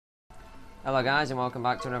Hello guys and welcome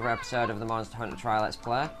back to another episode of the Monster Hunter Tri Let's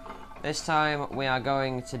Play. This time we are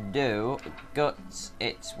going to do Guts,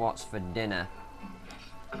 It's What's for Dinner.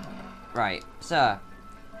 Right, so,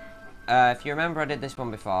 if you remember I did this one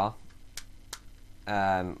before,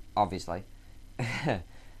 obviously, because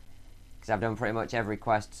I've done pretty much every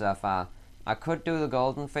quest so far. I could do the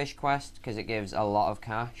Golden Fish quest because it gives a lot of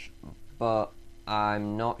cash, but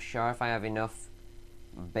I'm not sure if I have enough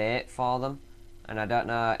bait for them. And I don't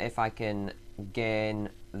know if I can gain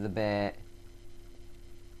the bait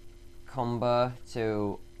combo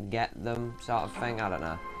to get them, sort of thing. I don't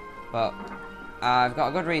know. But I've got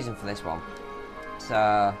a good reason for this one. So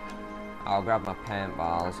I'll grab my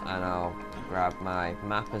paintballs and I'll grab my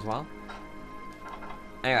map as well.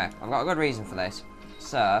 Anyway, I've got a good reason for this.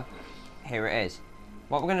 So here it is.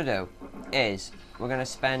 What we're going to do is we're going to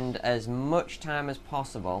spend as much time as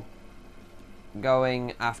possible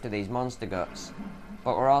going after these monster guts,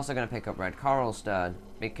 but we're also going to pick up red coral stone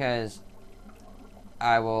because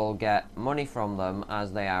I will get money from them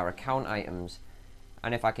as they are account items,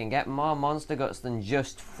 and if I can get more monster guts than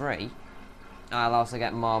just 3, I'll also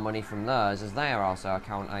get more money from those as they are also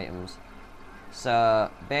account items. So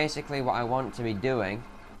basically what I want to be doing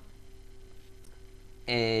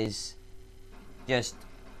is just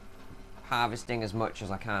harvesting as much as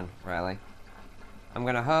I can, really. I'm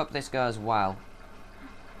going to hope this goes well,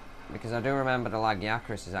 because I do remember the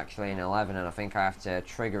Lagiacrus is actually in 11 and I think I have to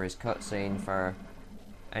trigger his cutscene for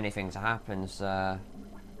anything to happen, so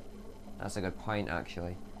that's a good point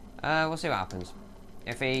actually. We'll see what happens.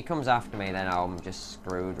 If he comes after me then I'm just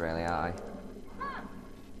screwed really, aren't I?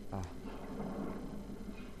 Oh.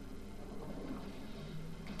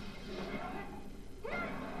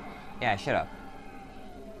 Yeah, shut up.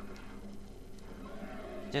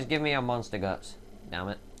 Just give me your monster guts. Damn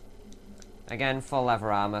it. Again, full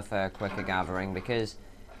leather armor for quicker gathering, because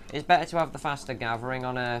it's better to have the faster gathering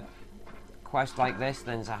on a quest like this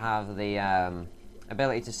than to have the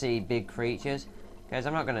ability to see big creatures, because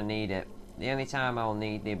I'm not going to need it. The only time I'll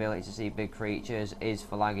need the ability to see big creatures is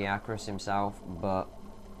for Lagiacrus himself, but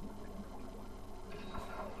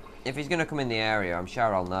if he's going to come in the area, I'm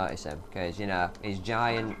sure I'll notice him, because, you know, he's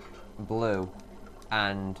giant, blue,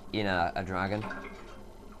 and, you know, a dragon.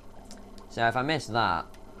 So if I miss that,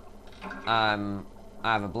 I'm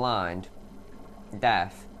either blind,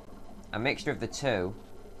 deaf, a mixture of the two,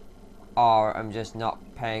 or I'm just not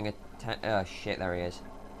paying attention. Oh shit, there he is.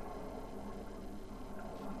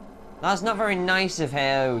 That's not very nice of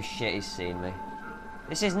him. Oh shit, he's seen me.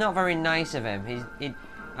 This is not very nice of him.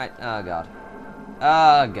 Oh god.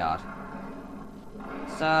 Oh god.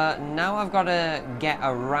 So now I've got to get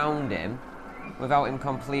around him without him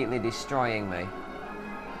completely destroying me.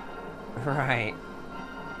 Right.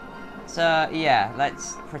 So, yeah,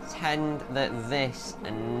 let's pretend that this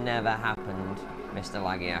never happened, Mr.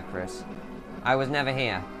 Lagiacrus. I was never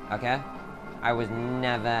here, okay? I was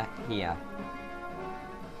never here.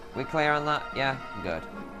 We clear on that? Yeah? Good.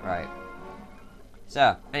 Right.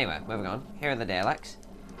 So, anyway, moving on. Here are the Daleks.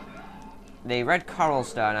 The red coral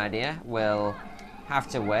stone idea will have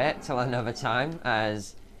to wait till another time,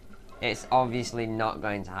 as it's obviously not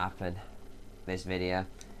going to happen this video.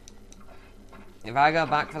 If I go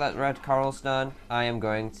back for that red coral stone, I am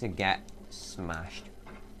going to get smashed.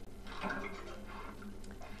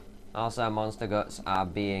 Also, monster guts are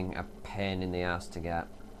being a pain in the ass to get.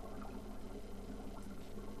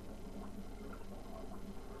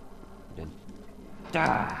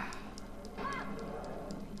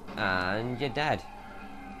 And you're dead.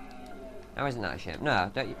 Now isn't that a shame? No,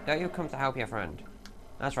 don't you come to help your friend.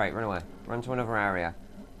 That's right, run away. Run to another area.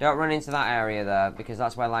 Don't run into that area though, because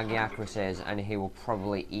that's where Lagiacrus is and he will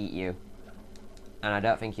probably eat you. And I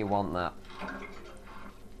don't think you want that.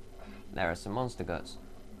 There are some monster guts.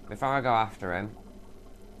 Before I go after him...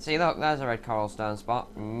 See, look, there's a red coral stone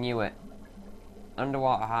spot. Knew it.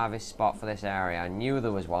 Underwater harvest spot for this area. I knew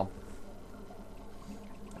there was one.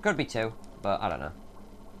 Could be 2, but I don't know.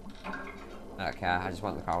 Okay, I just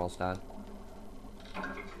want the coral stone.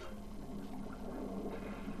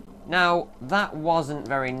 Now, that wasn't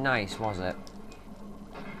very nice, was it?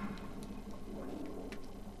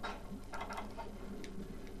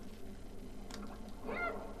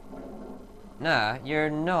 No,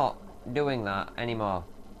 you're not doing that anymore.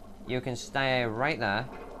 You can stay right there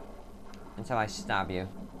until I stab you,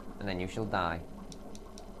 and then you shall die.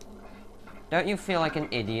 Don't you feel like an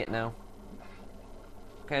idiot now?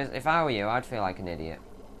 Because if I were you, I'd feel like an idiot.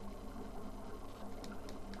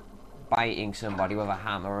 Biting somebody with a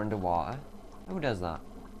hammer underwater. Who does that?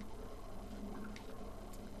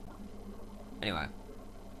 Anyway,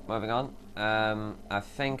 moving on. I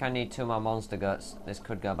think I need 2 more monster guts. This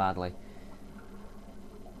could go badly.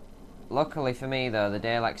 luckily for me though, the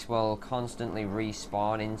Daleks will constantly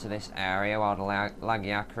respawn into this area while the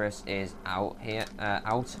Lagiacrus is out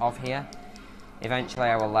of here. Eventually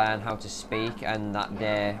I will learn how to speak, and that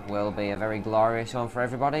day will be a very glorious one for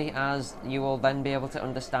everybody, as you will then be able to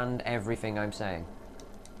understand everything I'm saying.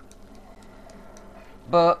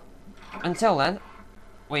 But until then,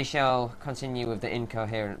 we shall continue with the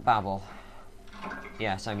incoherent babble.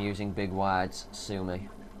 Yes, I'm using big words, sue me.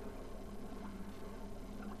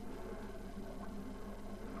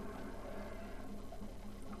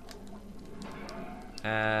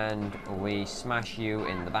 And we smash you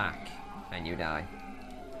in the back, and you die.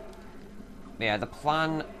 But yeah, the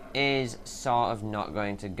plan is sort of not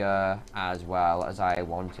going to go as well as I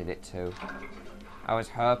wanted it to. I was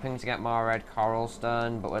hoping to get more red coral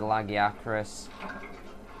stone, but with Lagiacrus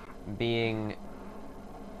being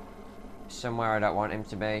somewhere I don't want him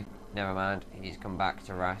to be, never mind, he's come back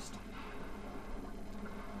to rest.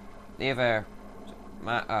 The other...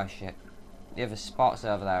 oh shit. The other spot's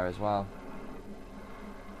over there as well.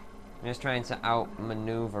 I'm just trying to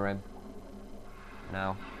outmaneuver him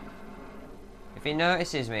now. If he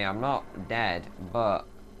notices me, I'm not dead, but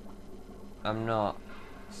I'm not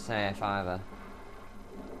safe either.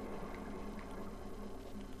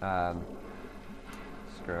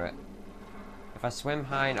 Screw it. If I swim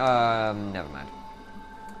high... never mind.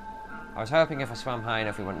 I was hoping if I swam high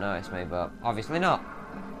enough he wouldn't notice me, but obviously not.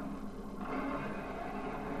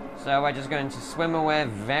 So we're just going to swim away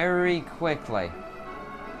very quickly.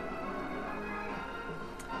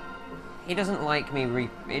 He doesn't like me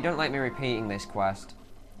repeating this quest.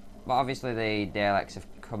 But obviously the Daleks have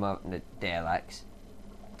come up... The Daleks?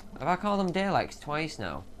 Have I called them Daleks twice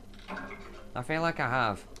now? I feel like I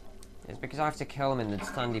have. It's because I have to kill them in the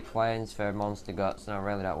sandy plains for monster guts, and I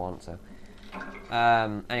really don't want to.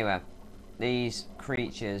 Anyway, these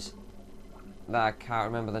creatures that I can't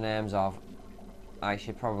remember the names of, I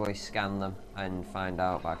should probably scan them and find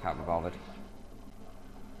out, but I can't be bothered.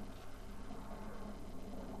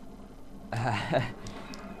 Oh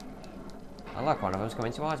look, one of them's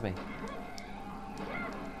coming towards me.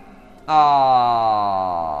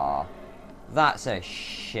 Ah, that's a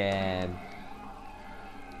shame.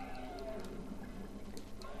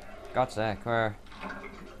 God's sake, we're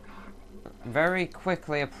very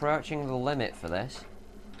quickly approaching the limit for this.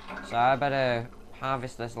 So I better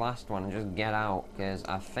harvest this last one and just get out, because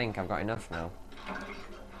I think I've got enough now.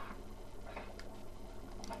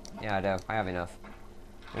 Yeah, I do. I have enough.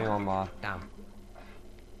 Give me one more. Damn.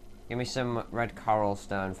 Give me some red coral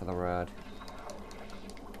stone for the road.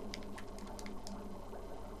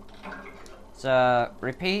 So,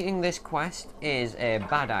 repeating this quest is a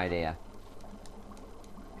bad idea.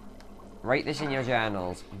 Write this in your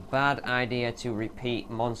journals. Bad idea to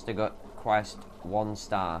repeat Monster Gut quest 1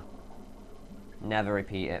 star. Never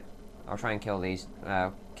repeat it. I'll try and kill these.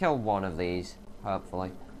 Kill one of these,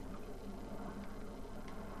 hopefully.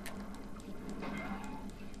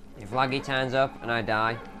 If Laggy turns up and I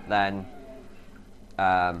die, then,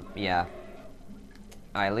 yeah.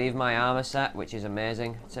 I leave my armor set, which is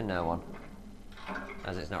amazing, to no one.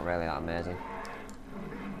 As it's not really that amazing.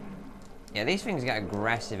 Yeah, these things get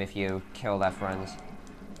aggressive if you kill their friends.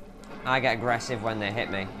 I get aggressive when they hit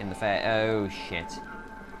me in the face. Oh, shit.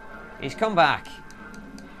 He's come back.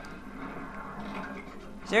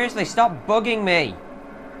 Seriously, stop bugging me.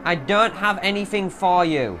 I don't have anything for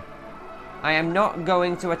you. I am not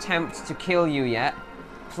going to attempt to kill you yet.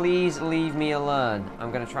 Please leave me alone.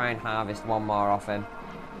 I'm going to try and harvest one more off him.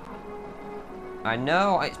 I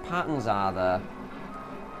know what its patterns are, though.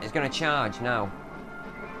 It's going to charge now.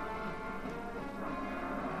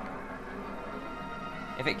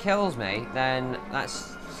 If it kills me, then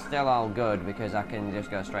that's still all good, because I can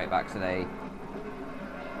just go straight back to the...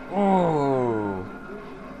 Ooh,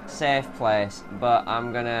 safe place, but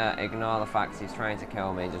I'm gonna ignore the fact he's trying to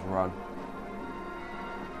kill me, just run.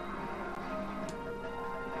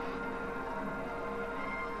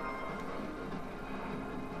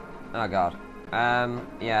 Oh god.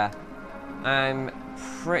 Yeah. I'm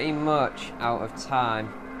pretty much out of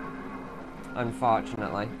time,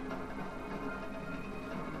 unfortunately.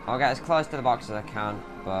 I'll get as close to the box as I can,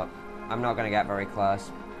 but I'm not going to get very close.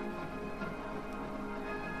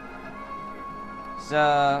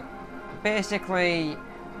 So, basically,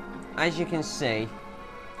 as you can see,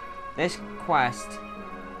 this quest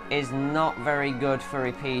is not very good for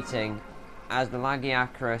repeating, as the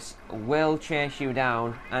Lagiacrus will chase you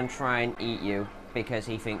down and try and eat you, because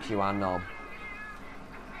he thinks you are numb.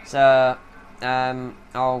 So,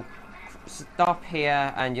 I'll stop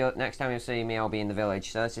here, and next time you'll see me, I'll be in the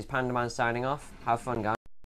village. So this is Pandaman signing off. Have fun, guys.